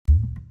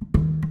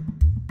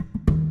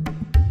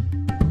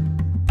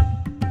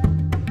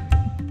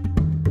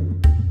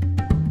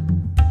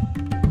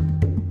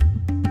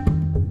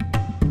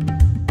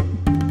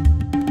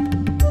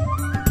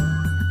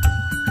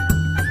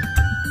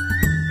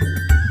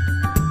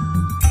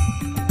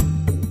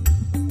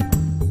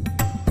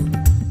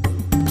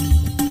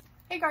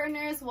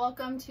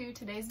welcome to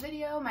today's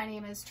video. My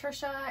name is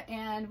Trisha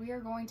and we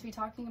are going to be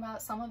talking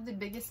about some of the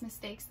biggest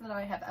mistakes that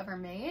I have ever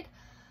made.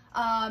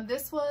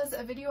 This was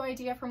a video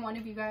idea from one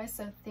of you guys,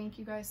 so thank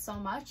you guys so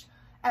much.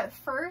 At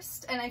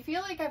first, and I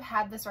feel like I've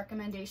had this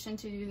recommendation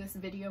to do this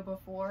video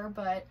before,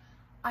 but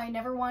I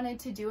never wanted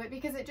to do it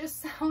because it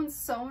just sounds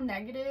so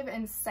negative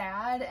and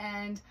sad,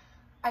 and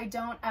I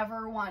don't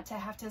ever want to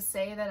have to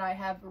say that I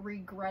have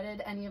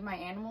regretted any of my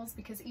animals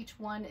because each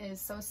one is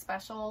so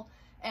special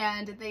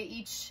and they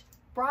each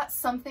brought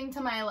something to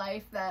my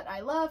life that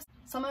I love.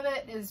 Some of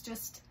it is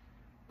just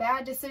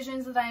bad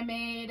decisions that I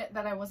made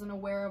that I wasn't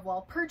aware of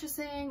while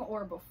purchasing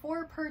or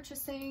before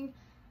purchasing,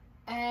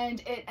 and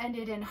it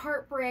ended in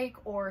heartbreak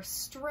or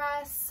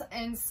stress.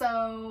 And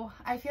so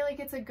I feel like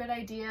it's a good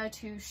idea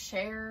to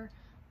share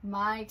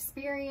my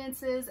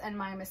experiences and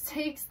my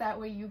mistakes, that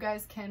way you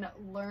guys can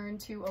learn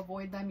to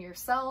avoid them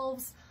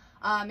yourselves.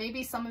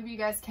 Maybe some of you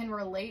guys can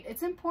relate.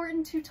 It's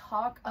important to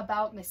talk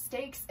about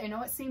mistakes. I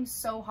know it seems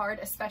so hard,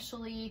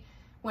 especially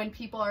when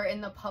people are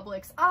in the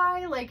public's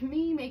eye, like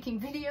me making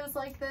videos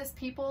like this.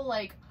 People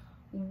like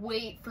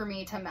wait for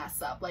me to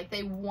mess up, like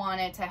they want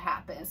it to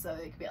happen so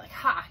they could be like,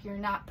 ha, you're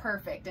not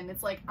perfect. And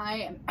it's like, I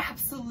am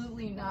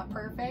absolutely not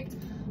perfect.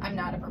 I'm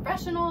not a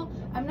professional.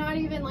 I'm not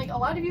even, like, a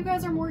lot of you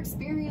guys are more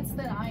experienced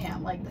than I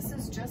am. Like, this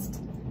is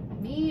just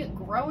me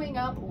growing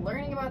up,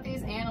 learning about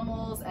these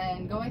animals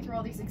and going through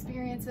all these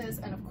experiences,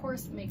 and of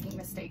course making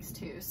mistakes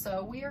too.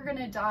 So we are going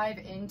to dive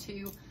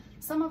into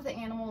some of the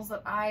animals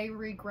that I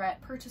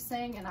regret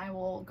purchasing, and I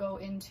will go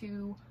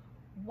into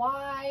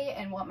why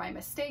and what my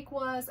mistake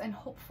was, and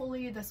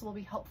hopefully this will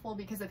be helpful,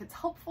 because if it's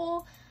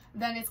helpful,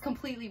 then it's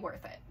completely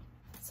worth it.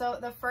 So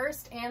the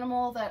first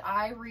animal that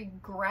I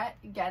regret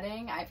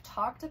getting, I've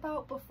talked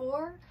about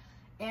before,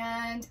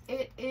 and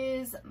it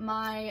is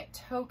my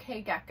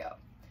tokay gecko.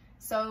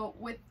 So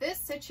with this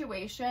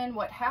situation,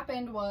 what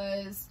happened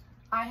was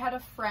I had a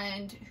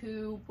friend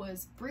who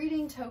was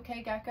breeding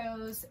tokay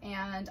geckos,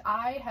 and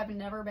I have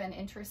never been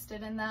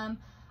interested in them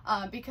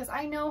because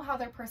I know how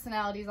their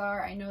personalities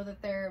are. I know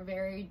that they're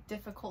very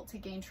difficult to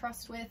gain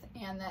trust with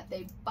and that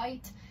they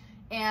bite,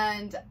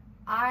 and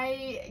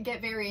I get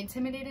very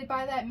intimidated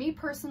by that. Me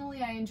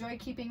personally, I enjoy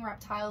keeping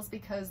reptiles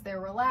because they're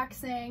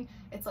relaxing.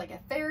 It's like a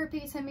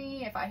therapy to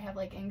me. If I have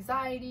like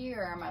anxiety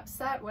or I'm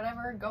upset,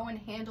 whatever, go and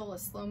handle a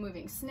slow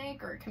moving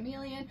snake or a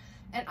chameleon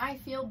and I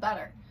feel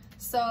better.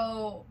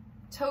 So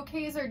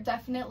tokays are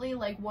definitely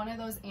like one of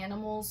those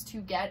animals to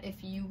get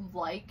if you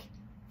like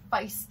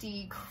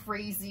feisty,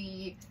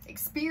 crazy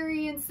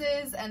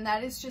experiences, and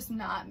that is just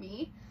not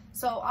me.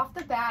 So off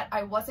the bat,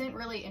 I wasn't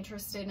really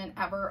interested in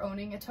ever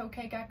owning a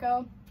tokay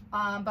gecko.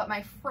 But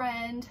my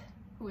friend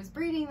who was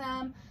breeding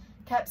them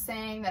kept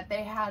saying that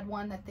they had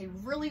one that they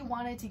really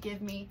wanted to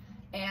give me,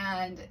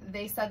 and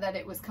they said that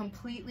it was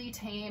completely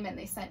tame, and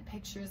they sent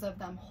pictures of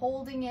them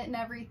holding it and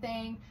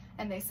everything,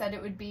 and they said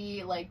it would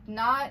be like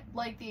not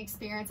like the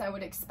experience I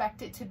would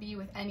expect it to be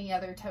with any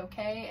other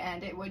tokay,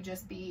 and it would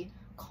just be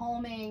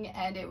calming,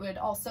 and it would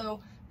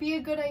also be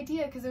a good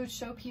idea because it would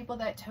show people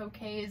that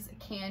tokays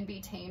can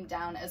be tamed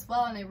down as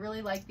well. And I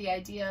really like the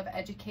idea of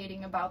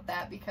educating about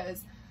that,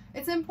 because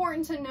it's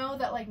important to know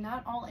that like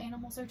not all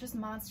animals are just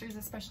monsters,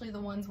 especially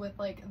the ones with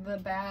like the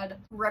bad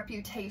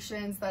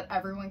reputations that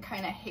everyone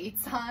kind of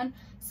hates on.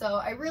 So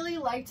I really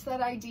liked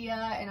that idea,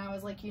 and I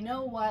was like, you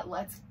know what,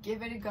 let's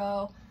give it a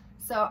go.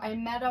 So I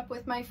met up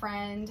with my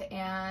friend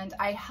and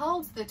I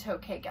held the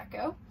tokay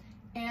gecko,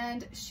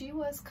 and she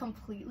was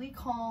completely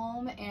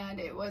calm, and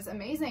it was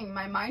amazing.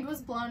 My mind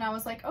was blown. I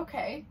was like,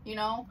 okay, you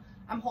know,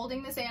 I'm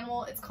holding this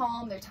animal, it's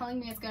calm, they're telling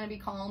me it's gonna be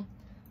calm,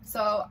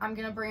 so I'm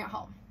gonna bring it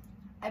home.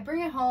 I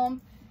bring it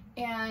home,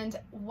 and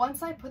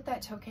once I put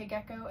that tokay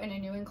gecko in a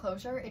new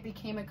enclosure, it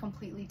became a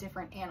completely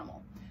different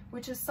animal,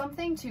 which is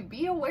something to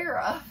be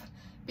aware of,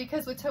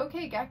 because with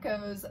tokay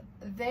geckos,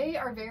 they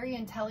are very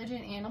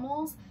intelligent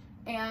animals,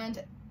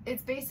 and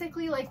it's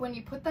basically like when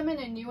you put them in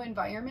a new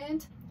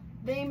environment,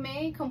 they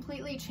may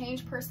completely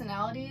change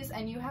personalities,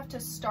 and you have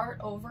to start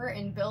over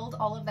and build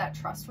all of that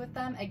trust with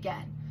them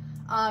again.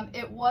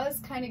 It was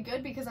kind of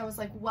good because I was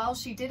like, well,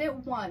 she did it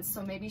once,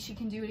 so maybe she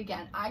can do it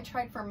again. I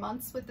tried for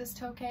months with this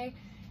tokay,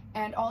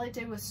 and all it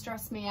did was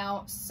stress me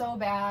out so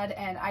bad,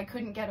 and I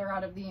couldn't get her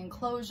out of the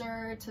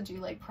enclosure to do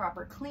like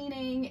proper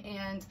cleaning,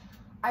 and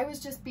I was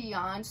just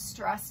beyond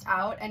stressed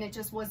out, and it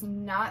just was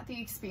not the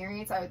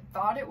experience I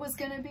thought it was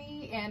gonna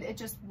be, and it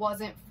just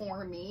wasn't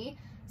for me.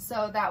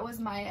 So that was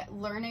my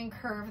learning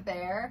curve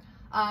there.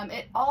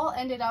 It all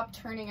ended up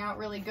turning out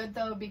really good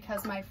though,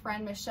 because my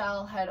friend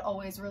Michelle had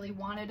always really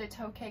wanted a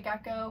tokay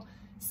gecko.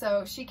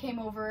 So she came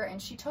over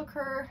and she took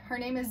her. Her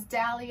name is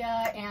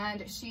Dahlia,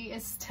 and she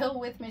is still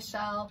with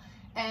Michelle.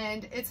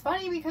 And it's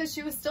funny because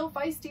she was still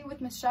feisty with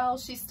Michelle.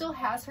 She still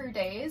has her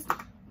days,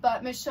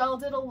 but Michelle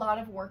did a lot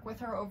of work with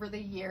her over the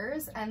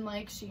years, and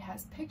like she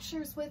has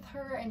pictures with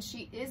her and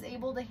she is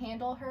able to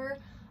handle her.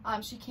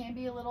 She can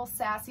be a little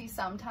sassy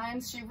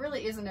sometimes. She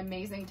really is an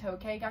amazing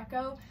tokay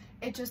gecko.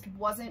 It just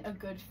wasn't a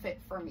good fit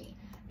for me.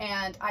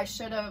 And I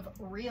should have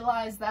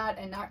realized that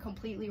and not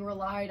completely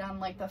relied on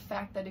like the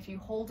fact that if you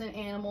hold an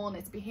animal and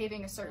it's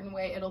behaving a certain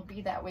way, it'll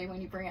be that way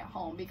when you bring it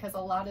home. Because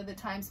a lot of the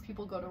times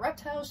people go to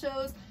reptile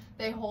shows,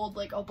 they hold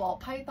like a ball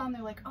python,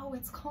 they're like, oh,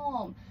 it's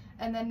calm.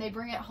 And then they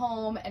bring it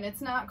home and it's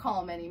not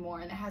calm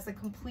anymore and it has a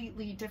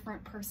completely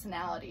different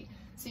personality.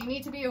 So you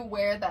need to be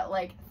aware that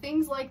like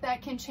things like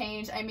that can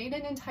change. I made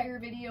an entire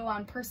video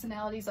on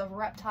personalities of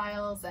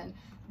reptiles, and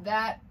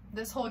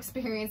this whole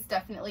experience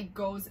definitely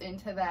goes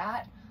into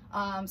that.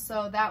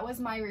 So that was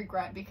my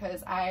regret,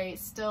 because I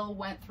still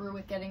went through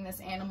with getting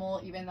this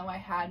animal even though I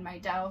had my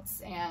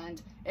doubts,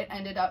 and it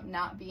ended up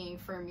not being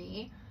for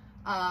me.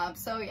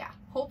 So yeah,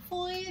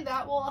 hopefully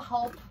that will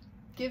help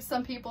give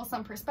some people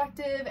some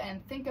perspective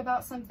and think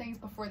about some things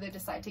before they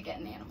decide to get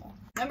an animal.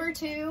 Number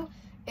 2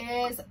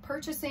 is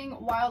purchasing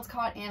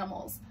wild-caught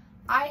animals.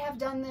 I have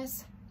done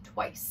this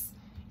twice,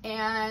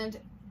 and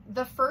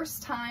the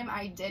first time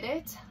I did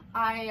it,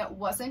 I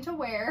wasn't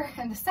aware,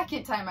 and the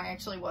second time I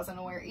actually wasn't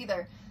aware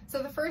either.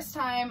 So the first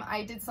time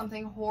I did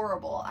something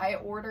horrible. I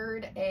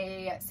ordered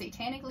a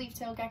satanic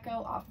leaf-tailed gecko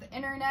off the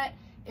internet.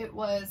 It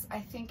was, I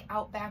think,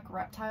 Outback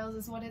Reptiles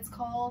is what it's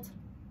called.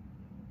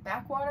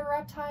 Backwater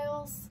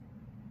Reptiles?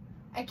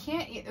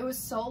 It was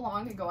so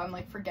long ago, I'm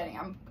like forgetting.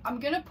 I'm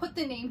gonna put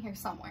the name here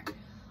somewhere.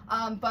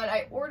 But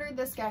I ordered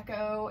this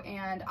gecko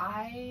and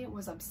I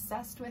was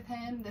obsessed with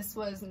him. This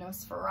was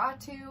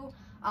Nosferatu.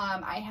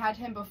 I had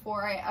him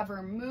before I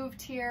ever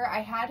moved here.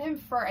 I had him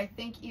for I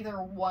think either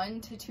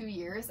 1 to 2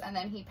 years, and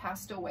then he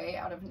passed away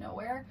out of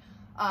nowhere.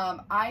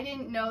 I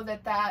didn't know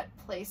that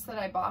place that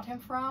I bought him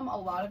from, a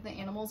lot of the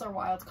animals are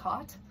wild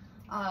caught.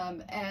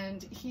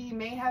 And he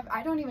may have,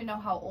 I don't even know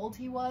how old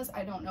he was.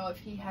 I don't know if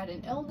he had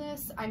an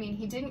illness. I mean,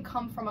 he didn't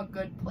come from a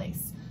good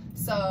place.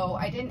 So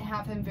I didn't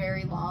have him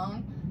very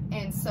long.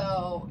 And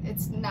so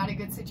it's not a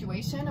good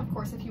situation. Of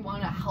course, if you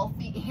want a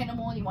healthy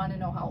animal and you want to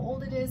know how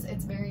old it is,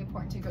 it's very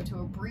important to go to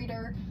a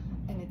breeder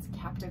and it's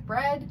captive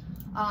bred.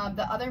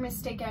 The other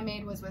mistake I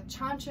made was with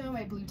Chancho,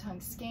 my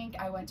blue-tongued skink.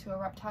 I went to a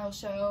reptile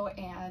show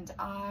and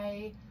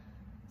I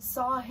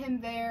saw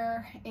him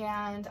there,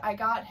 and I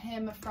got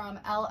him from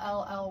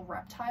LLL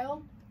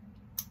Reptile,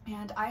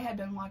 and I had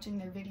been watching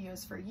their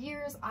videos for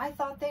years. I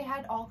thought they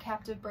had all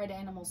captive bred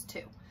animals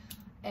too.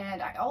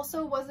 And I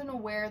also wasn't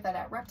aware that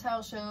at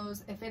reptile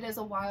shows, if it is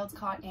a wild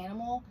caught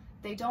animal,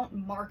 they don't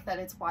mark that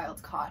it's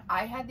wild caught.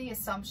 I had the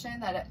assumption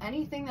that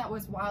anything that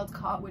was wild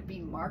caught would be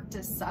marked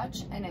as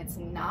such, and it's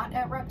not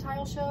at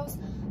reptile shows.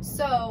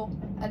 So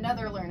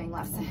another learning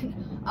lesson.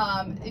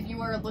 If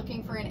you are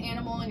looking for an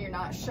animal and you're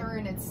not sure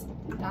and it's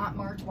not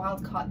marked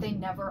wild caught, they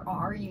never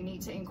are. You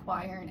need to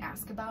inquire and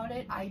ask about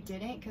it. I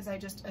didn't, because I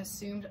just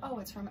assumed, oh,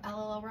 it's from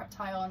LLL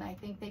Reptile and I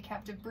think they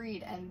captive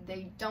breed, and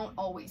they don't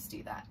always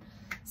do that.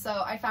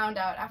 So I found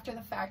out after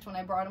the fact when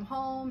I brought him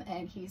home,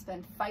 and he's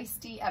been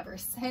feisty ever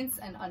since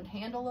and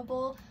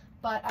unhandleable,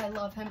 but I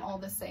love him all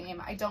the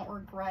same. I don't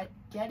regret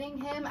getting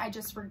him. I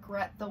just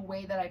regret the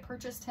way that I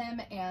purchased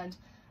him and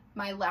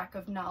my lack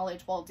of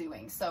knowledge while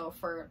doing so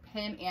for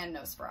him and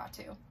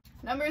Nosferatu.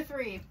 Number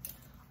 3,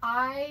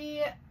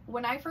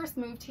 when I first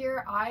moved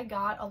here, I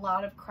got a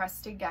lot of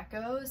crested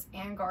geckos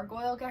and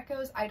gargoyle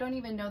geckos. I don't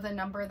even know the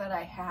number that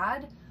I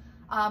had.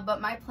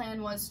 But my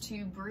plan was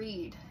to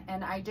breed,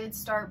 and I did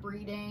start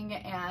breeding,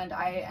 and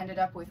I ended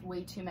up with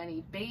way too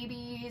many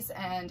babies,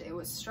 and it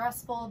was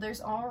stressful.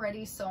 There's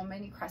already so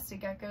many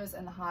crested geckos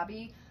in the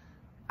hobby.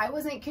 I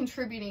wasn't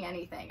contributing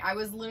anything. I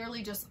was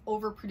literally just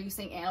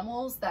overproducing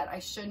animals that I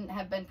shouldn't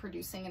have been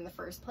producing in the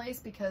first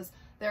place, because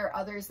there are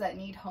others that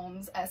need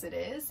homes as it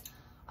is.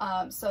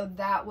 So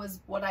that was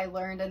what I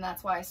learned, and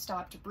that's why I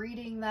stopped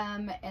breeding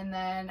them. And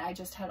then I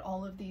just had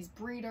all of these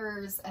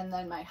breeders, and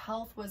then my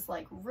health was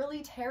like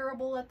really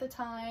terrible at the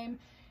time,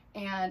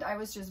 and I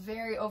was just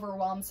very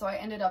overwhelmed. So I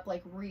ended up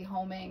like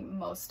rehoming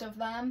most of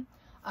them.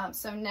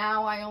 So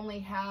now I only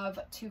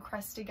have 2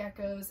 crested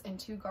geckos and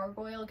 2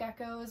 gargoyle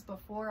geckos.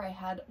 Before I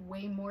had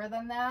way more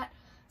than that.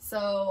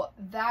 So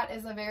that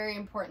is a very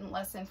important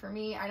lesson for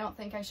me. I don't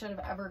think I should have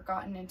ever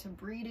gotten into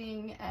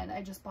breeding, and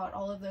I just bought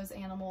all of those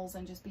animals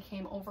and just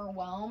became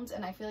overwhelmed.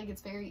 And I feel like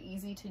it's very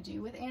easy to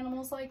do with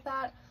animals like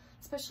that,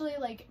 especially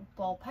like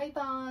ball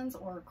pythons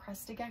or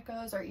crested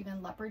geckos or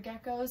even leopard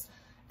geckos.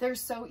 They're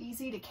so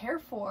easy to care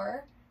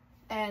for,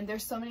 and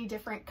there's so many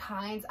different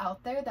kinds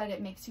out there that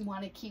it makes you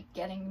want to keep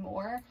getting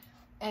more.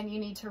 And you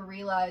need to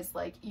realize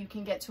like you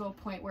can get to a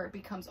point where it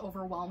becomes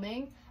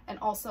overwhelming. And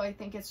also I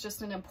think it's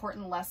just an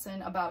important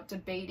lesson about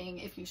debating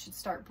if you should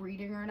start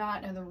breeding or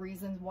not, and the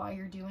reasons why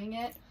you're doing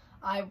it.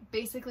 I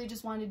basically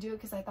just wanted to do it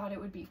because I thought it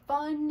would be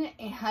fun,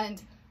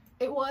 and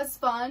it was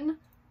fun,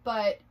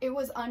 but it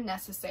was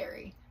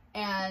unnecessary.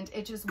 And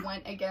it just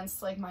went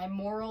against like my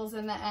morals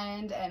in the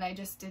end, and I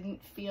just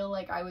didn't feel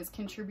like I was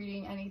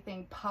contributing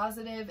anything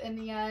positive in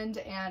the end,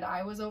 and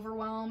I was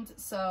overwhelmed.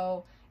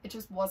 So it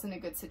just wasn't a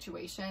good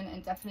situation,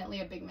 and definitely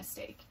a big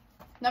mistake.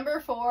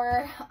 Number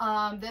 4,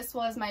 this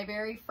was my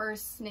very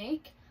first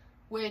snake,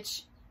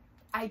 which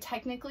I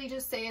technically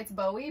just say it's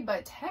Bowie,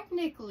 but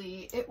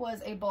technically it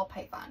was a ball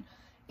python.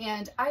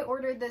 And I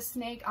ordered this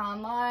snake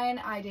online.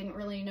 I didn't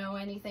really know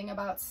anything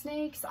about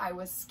snakes. I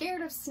was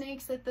scared of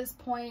snakes at this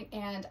point,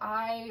 and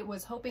I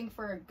was hoping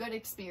for a good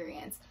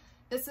experience.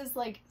 This is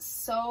like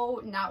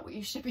so not what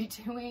you should be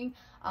doing,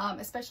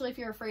 especially if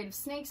you're afraid of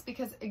snakes,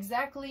 because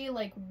exactly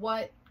like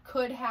what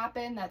could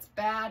happen that's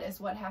bad is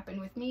what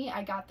happened with me.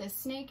 I got this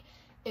snake.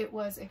 It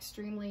was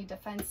extremely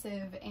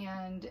defensive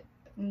and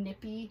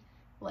nippy,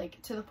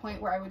 like to the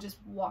point where I would just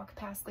walk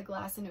past the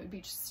glass and it would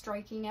be just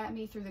striking at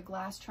me through the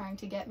glass trying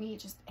to get me. It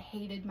just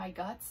hated my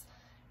guts,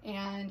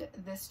 and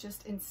this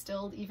just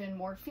instilled even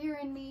more fear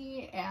in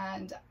me,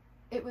 and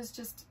it was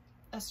just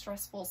a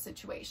stressful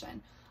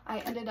situation. I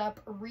ended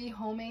up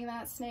rehoming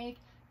that snake,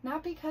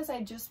 not because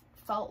I just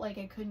felt like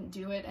I couldn't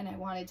do it and I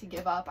wanted to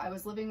give up. I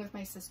was living with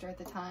my sister at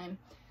the time,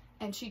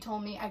 and she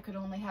told me I could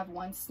only have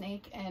one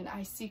snake, and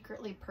I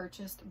secretly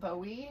purchased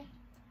Bowie.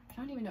 I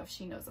don't even know if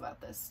she knows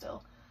about this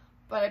still.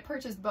 But I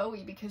purchased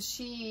Bowie because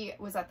she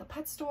was at the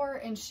pet store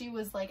and she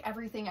was like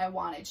everything I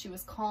wanted. She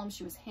was calm,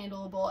 she was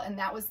handleable, and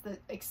that was the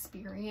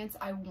experience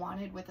I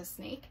wanted with a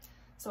snake.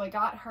 So I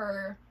got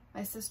her.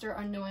 My sister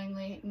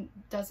unknowingly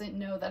doesn't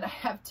know that I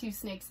have 2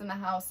 snakes in the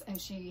house,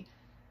 and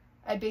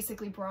I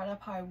basically brought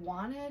up how I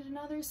wanted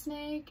another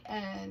snake,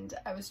 and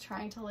I was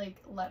trying to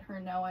like let her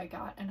know I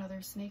got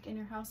another snake in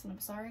your house and I'm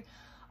sorry.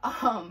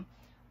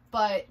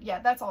 But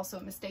yeah, that's also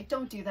a mistake.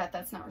 Don't do that.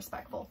 That's not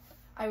respectful.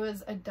 I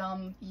was a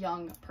dumb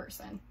young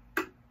person.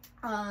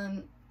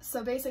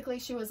 So basically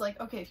she was like,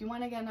 okay, if you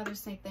want to get another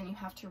snake, then you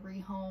have to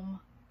rehome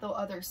the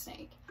other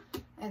snake.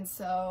 And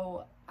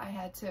so I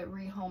had to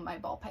rehome my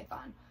ball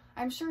python.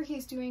 I'm sure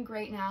he's doing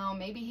great now.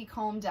 Maybe he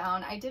calmed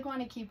down. I did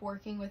want to keep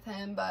working with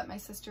him, but my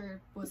sister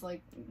was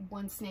like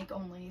 1 snake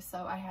only,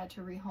 so I had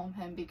to rehome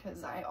him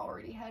because I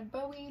already had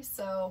Bowie.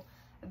 So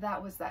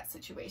that was that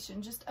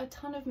situation. Just a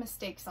ton of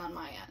mistakes on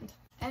my end.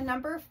 And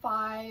number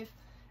 5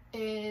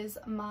 is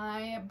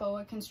my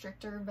boa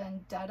constrictor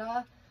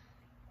Vendetta,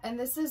 and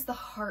this is the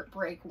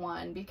heartbreak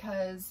one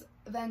because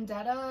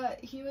Vendetta,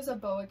 he was a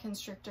boa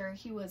constrictor.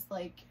 He was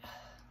like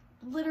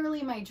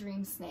literally my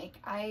dream snake.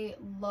 I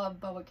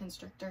love boa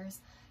constrictors,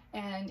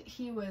 and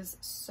he was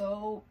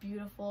so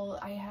beautiful.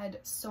 I had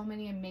so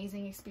many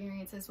amazing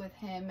experiences with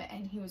him,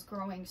 and he was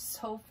growing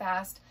so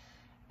fast.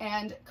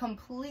 And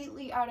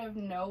completely out of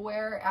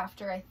nowhere,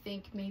 after I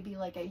think maybe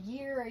like a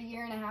year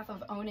and a half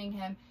of owning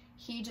him,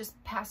 he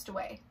just passed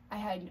away. I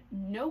had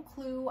no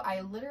clue.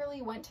 I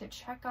literally went to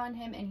check on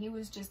him and he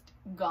was just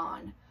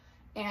gone.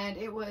 And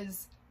it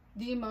was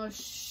the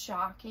most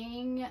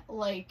shocking,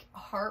 like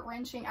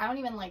heart-wrenching. I don't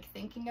even like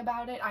thinking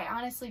about it. I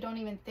honestly don't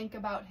even think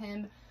about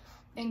him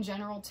in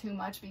general too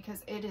much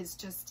because it is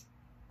just,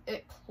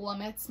 it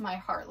plummets my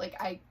heart.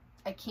 Like I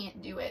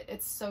can't do it.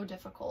 It's so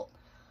difficult.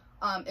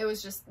 It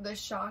was just, the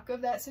shock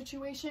of that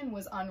situation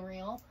was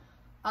unreal.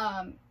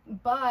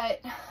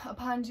 But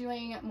upon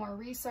doing more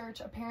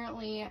research,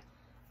 apparently,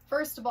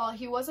 first of all,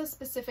 he was a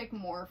specific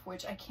morph,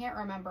 which I can't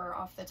remember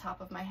off the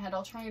top of my head.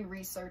 I'll try and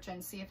research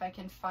and see if I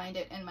can find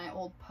it in my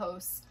old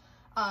posts.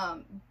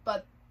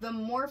 But the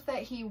morph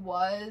that he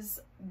was,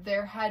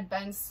 there had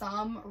been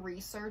some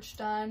research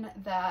done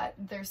that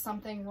there's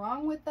something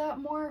wrong with that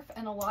morph,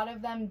 and a lot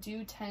of them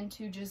do tend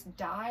to just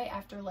die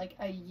after like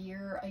a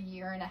year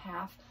and a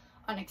half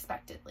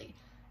unexpectedly.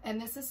 And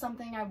this is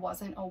something I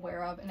wasn't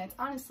aware of, and it's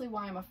honestly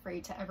why I'm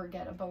afraid to ever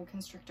get a boa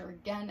constrictor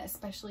again,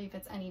 especially if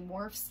it's any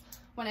morphs.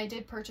 When I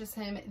did purchase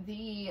him,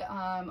 the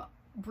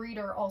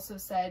breeder also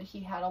said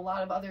he had a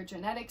lot of other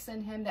genetics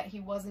in him that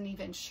he wasn't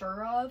even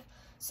sure of,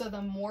 so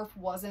the morph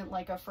wasn't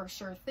like a for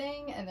sure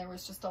thing, and there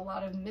was just a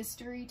lot of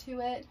mystery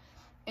to it.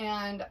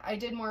 And I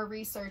did more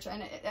research,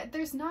 and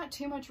there's not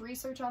too much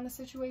research on the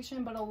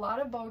situation, but a lot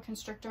of boa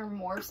constrictor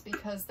morphs,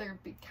 because they're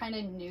kind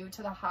of new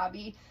to the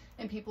hobby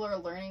and people are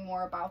learning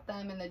more about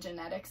them and the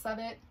genetics of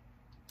it,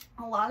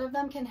 a lot of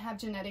them can have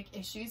genetic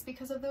issues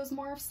because of those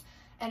morphs,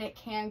 and it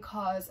can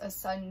cause a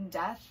sudden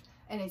death,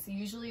 and it's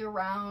usually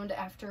around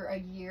after a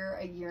year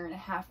and a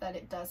half that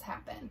it does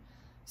happen.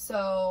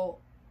 So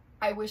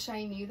I wish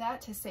I knew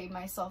that to save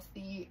myself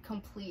the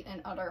complete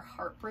and utter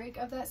heartbreak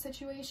of that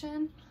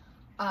situation.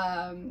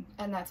 And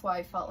that's why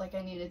I felt like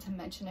I needed to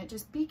mention it.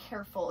 Just be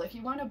careful. If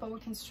you want a boa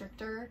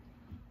constrictor,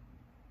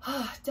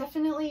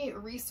 definitely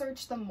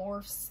research the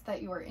morphs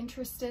that you are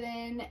interested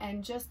in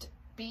and just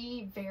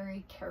be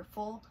very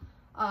careful.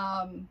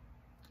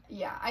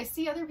 Yeah, I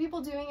see other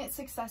people doing it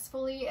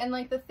successfully, and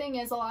like the thing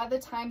is, a lot of the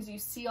times you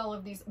see all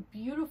of these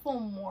beautiful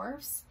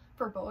morphs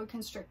for boa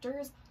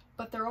constrictors,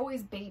 but they're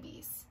always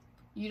babies.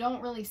 You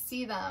don't really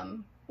see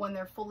them when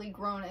they're fully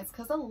grown. It's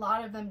because a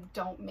lot of them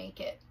don't make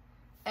it.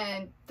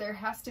 And there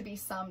has to be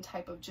some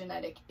type of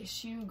genetic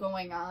issue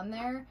going on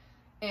there.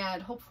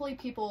 And hopefully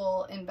people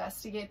will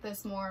investigate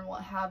this more and will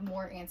have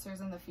more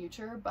answers in the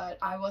future. But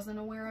I wasn't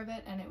aware of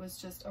it, and it was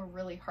just a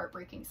really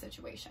heartbreaking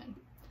situation.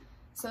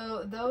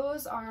 So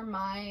those are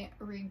my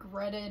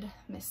regretted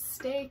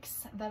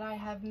mistakes that I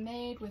have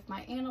made with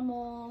my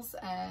animals.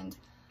 And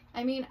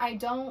I mean, I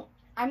don't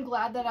I'm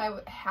glad that I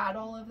had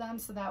all of them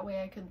so that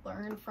way I could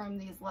learn from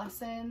these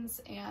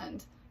lessons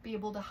and be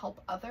able to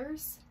help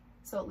others.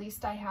 So at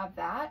least I have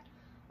that.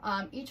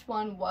 Each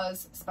one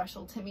was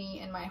special to me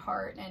in my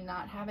heart, and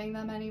not having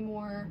them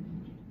anymore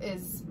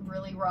is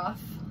really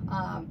rough.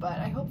 But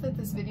I hope that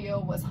this video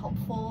was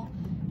helpful,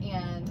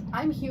 and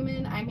I'm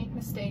human, I make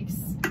mistakes,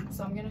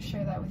 so I'm gonna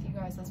share that with you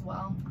guys as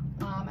well.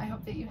 I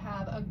hope that you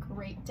have a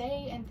great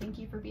day, and thank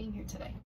you for being here today.